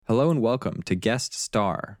Hello and welcome to Guest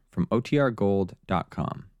Star from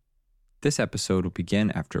OTRGold.com. This episode will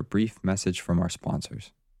begin after a brief message from our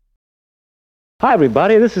sponsors. Hi,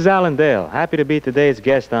 everybody. This is Alan Dale. Happy to be today's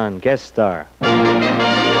guest on Guest Star.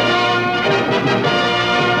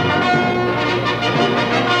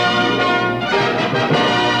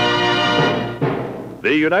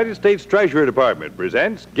 The United States Treasury Department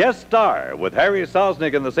presents Guest Star with Harry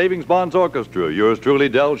Sosnick and the Savings Bonds Orchestra, yours truly,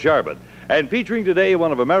 Del Sharbutt, and featuring today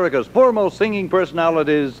one of America's foremost singing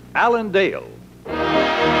personalities, Alan Dale.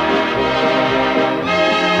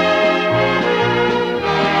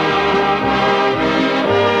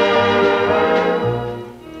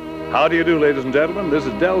 How do you do, ladies and gentlemen? This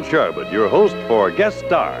is Del Sharbutt, your host for Guest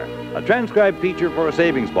Star, a transcribed feature for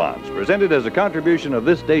savings bonds, presented as a contribution of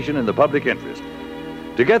this station in the public interest.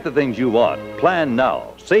 To get the things you want, plan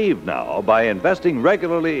now, save now by investing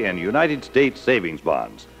regularly in United States savings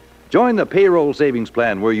bonds. Join the payroll savings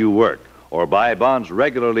plan where you work, or buy bonds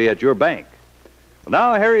regularly at your bank.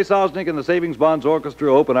 Now, Harry Sosnick and the Savings Bonds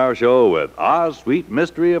Orchestra open our show with Oz, Sweet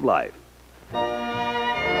Mystery of Life.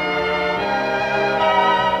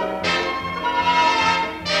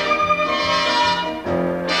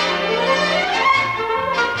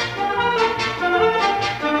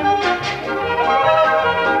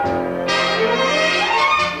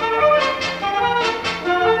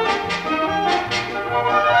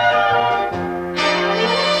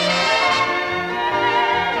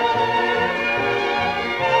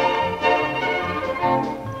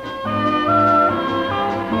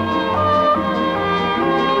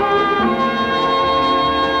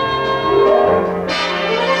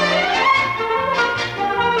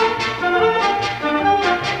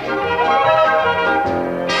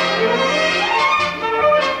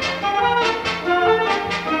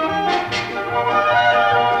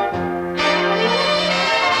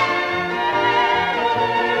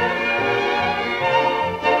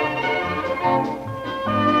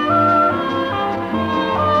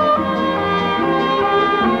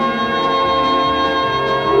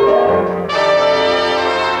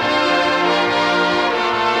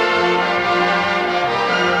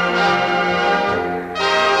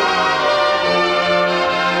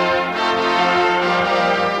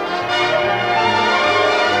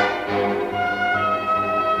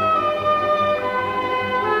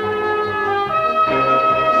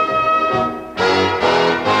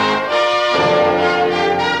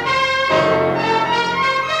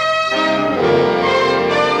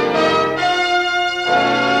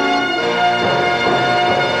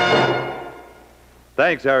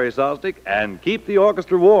 Thanks, Harry Sosnick, and keep the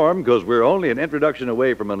orchestra warm, because we're only an introduction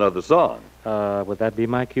away from another song. Would that be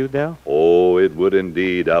my cue, Del? Oh, it would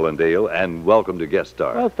indeed, Alan Dale, and welcome to Guest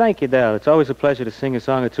Star. Well, thank you, Del. It's always a pleasure to sing a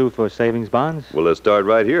song or two for savings bonds. Well, let's start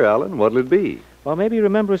right here, Alan. What'll it be? Well, maybe you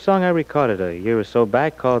remember a song I recorded a year or so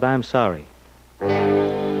back called I'm Sorry. I'm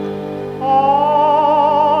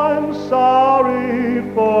sorry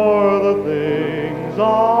for the things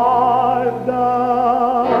I've done.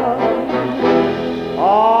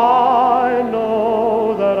 I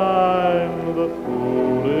know that I'm the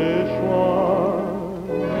foolish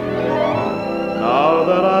one. Now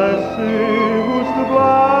that I see who's to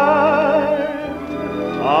blame,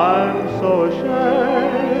 I'm so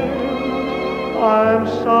ashamed. I'm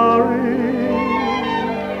sorry.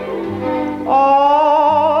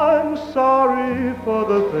 I'm sorry for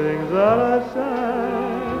the things that I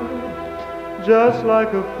said. Just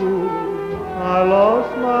like a fool, I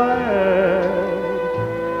lost my head.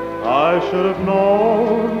 I should have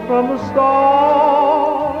known from the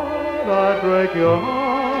start I'd break your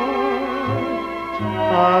heart.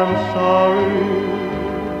 I'm sorry.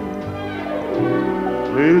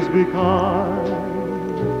 Please be kind,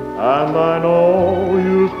 and I know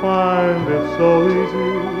you'll find it so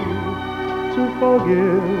easy to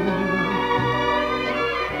forgive.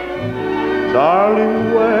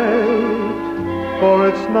 Darling, wait, for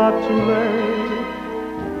it's not too late.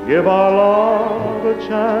 Give our love a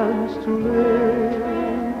chance to live.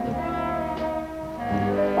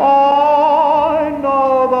 I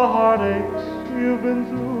know the heartaches you've been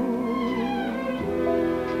through.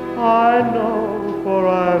 I know, for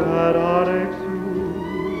I've had heartaches too.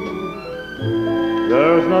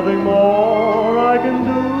 There's nothing more I can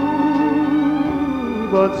do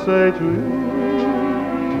but say to you,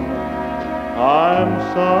 I'm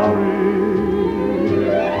sorry.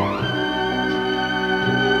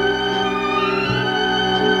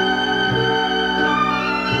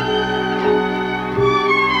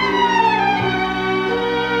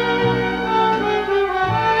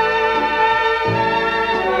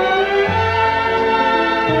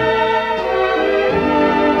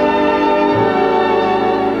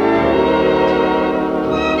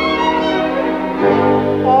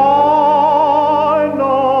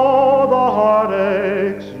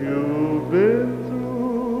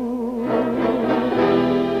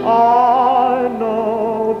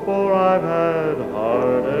 I've had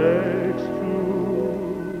heartaches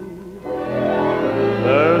too.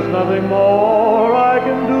 There's nothing more I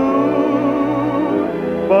can do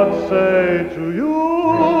but say to you,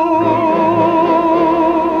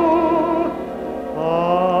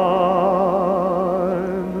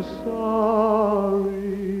 I'm sorry.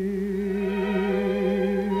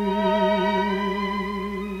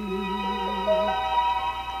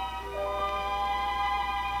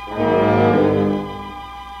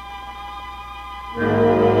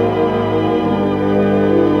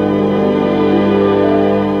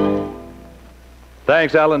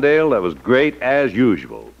 Thanks, Allendale. That was great as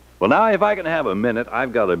usual. Well, now, if I can have a minute,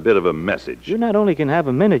 I've got a bit of a message. You not only can have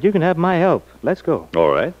a minute, you can have my help. Let's go. All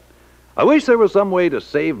right. I wish there was some way to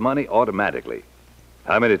save money automatically.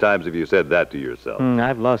 How many times have you said that to yourself?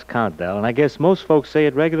 I've lost count, Del, and I guess most folks say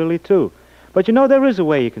it regularly, too. But you know, there is a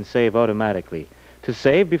way you can save automatically. To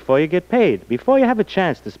save before you get paid, before you have a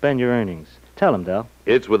chance to spend your earnings. Tell them, Del.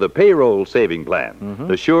 It's with a payroll saving plan,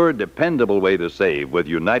 the sure, dependable way to save with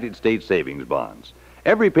United States savings bonds.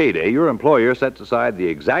 Every payday, your employer sets aside the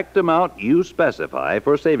exact amount you specify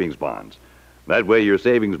for savings bonds. That way, your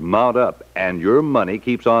savings mount up, and your money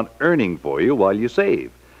keeps on earning for you while you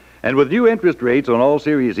save. And with new interest rates on all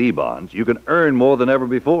Series E bonds, you can earn more than ever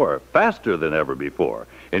before, faster than ever before.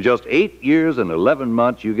 In just 8 years and 11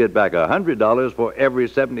 months, you get back $100 for every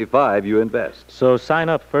 $75 you invest. So sign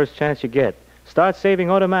up first chance you get. Start saving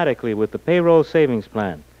automatically with the payroll savings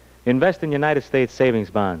plan. Invest in United States savings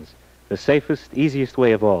bonds. The safest, easiest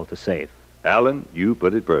way of all to save. Alan, you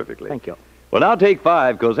put it perfectly. Thank you. Well, now take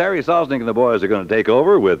 5, because Harry Sosnick and the boys are going to take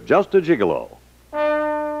over with Just a Gigolo.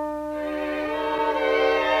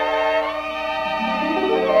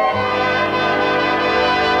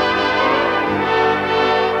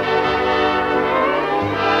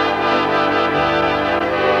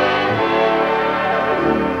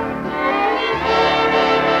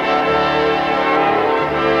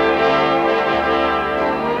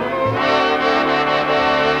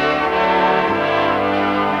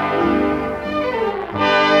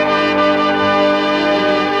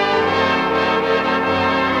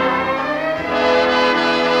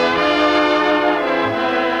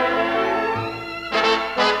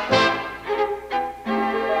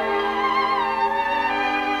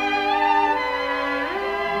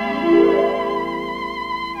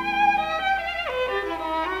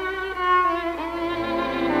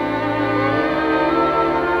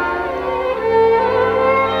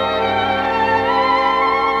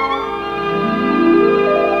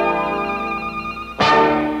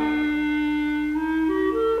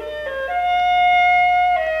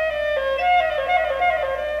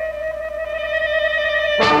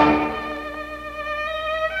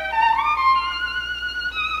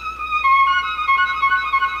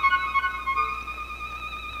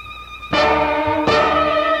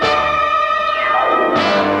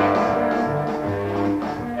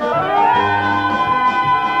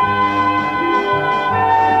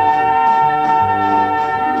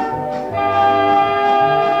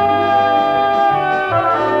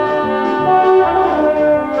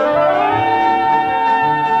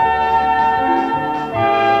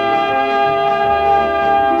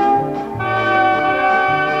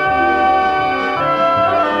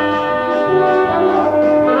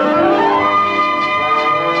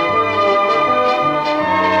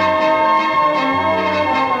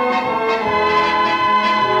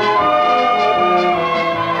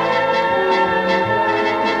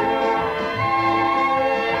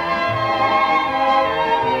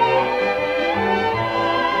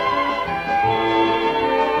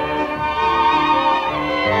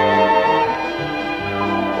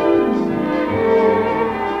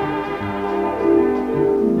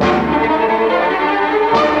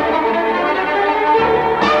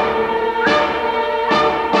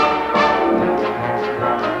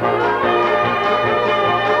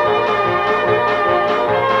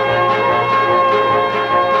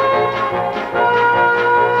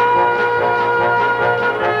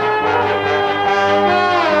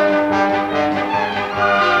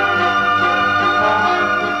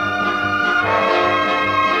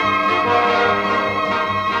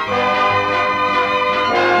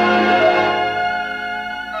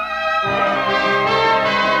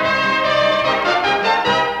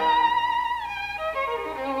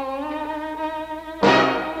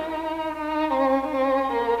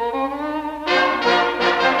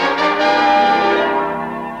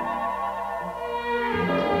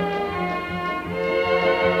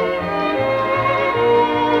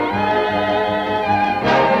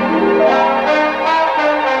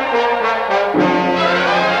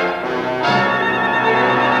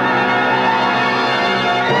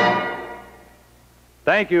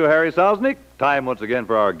 Thank you, Harry Sosnick. Time once again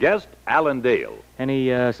for our guest, Alan Dale.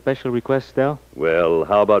 Any special requests, Del? Well,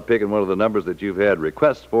 how about picking one of the numbers that you've had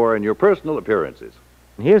requests for in your personal appearances?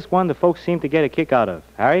 And here's one the folks seem to get a kick out of.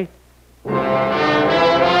 Harry? I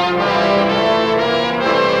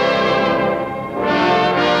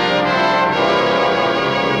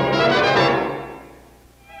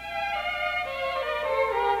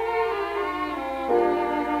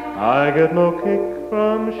get no kick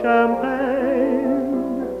from champagne.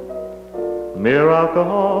 Mere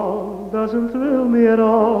alcohol doesn't thrill me at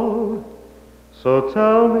all. So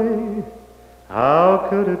tell me, how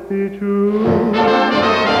could it be true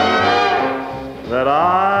that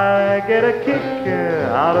I get a kick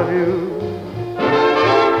out of you?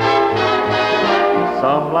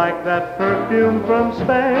 Some like that perfume from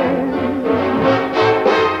Spain.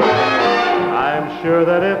 I'm sure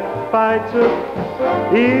that if I took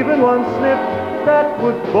even one sniff, that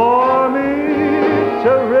would bore me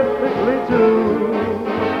terrifically too.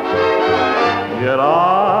 Yet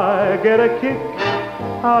I get a kick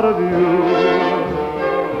out of you.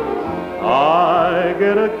 I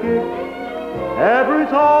get a kick every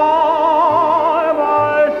time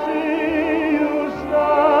I see you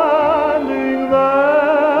standing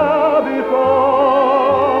there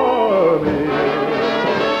before me.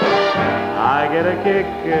 I get a kick,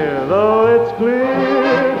 though it's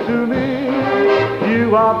clear to me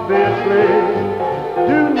you obviously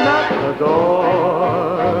do not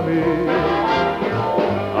adore me.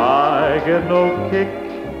 I get no kick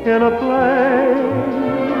in a plane,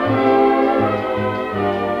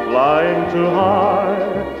 flying too high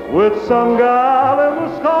with some gal in the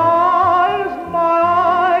sky is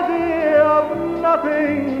my idea of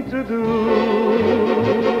nothing to do.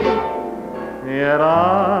 Yet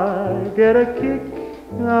I get a kick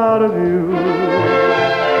out of you.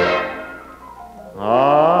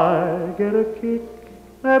 I get a kick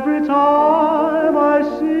every time I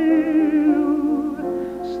see you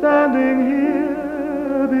standing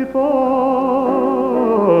here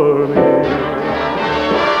before me.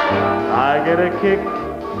 I get a kick,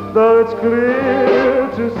 though it's clear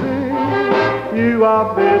to see you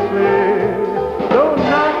obviously do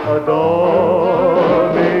not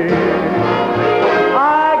adore me. I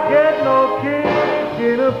get no kick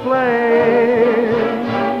in a plane,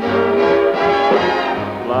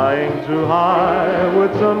 flying too high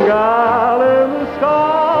with some gal in the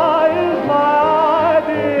sky is my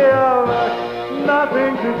idea of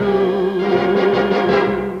nothing to do.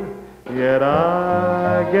 Yet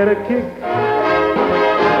I get a kick,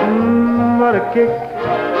 what a kick.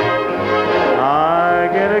 I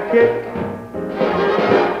get a kick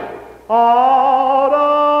out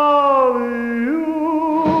of you.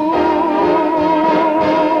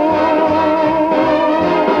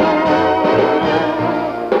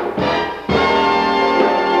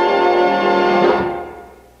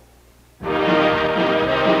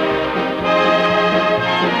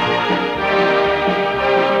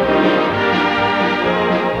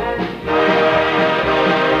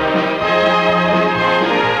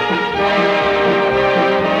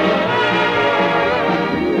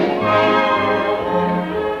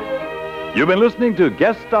 You've been listening to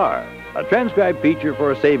Guest Star, a transcribed feature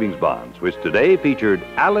for savings bonds, which today featured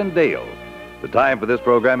Alan Dale. The time for this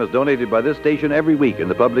program is donated by this station every week in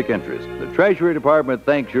the public interest. The Treasury Department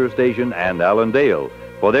thanks your station and Alan Dale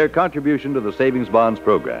for their contribution to the Savings Bonds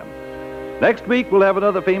program. Next week, we'll have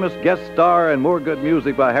another famous guest star and more good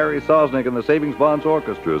music by Harry Sosnick and the Savings Bonds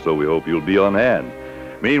Orchestra, so we hope you'll be on hand.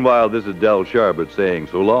 Meanwhile, this is Del Charbot saying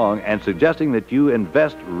so long and suggesting that you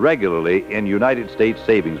invest regularly in United States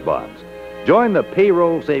savings bonds. Join the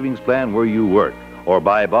payroll savings plan where you work, or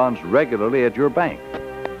buy bonds regularly at your bank.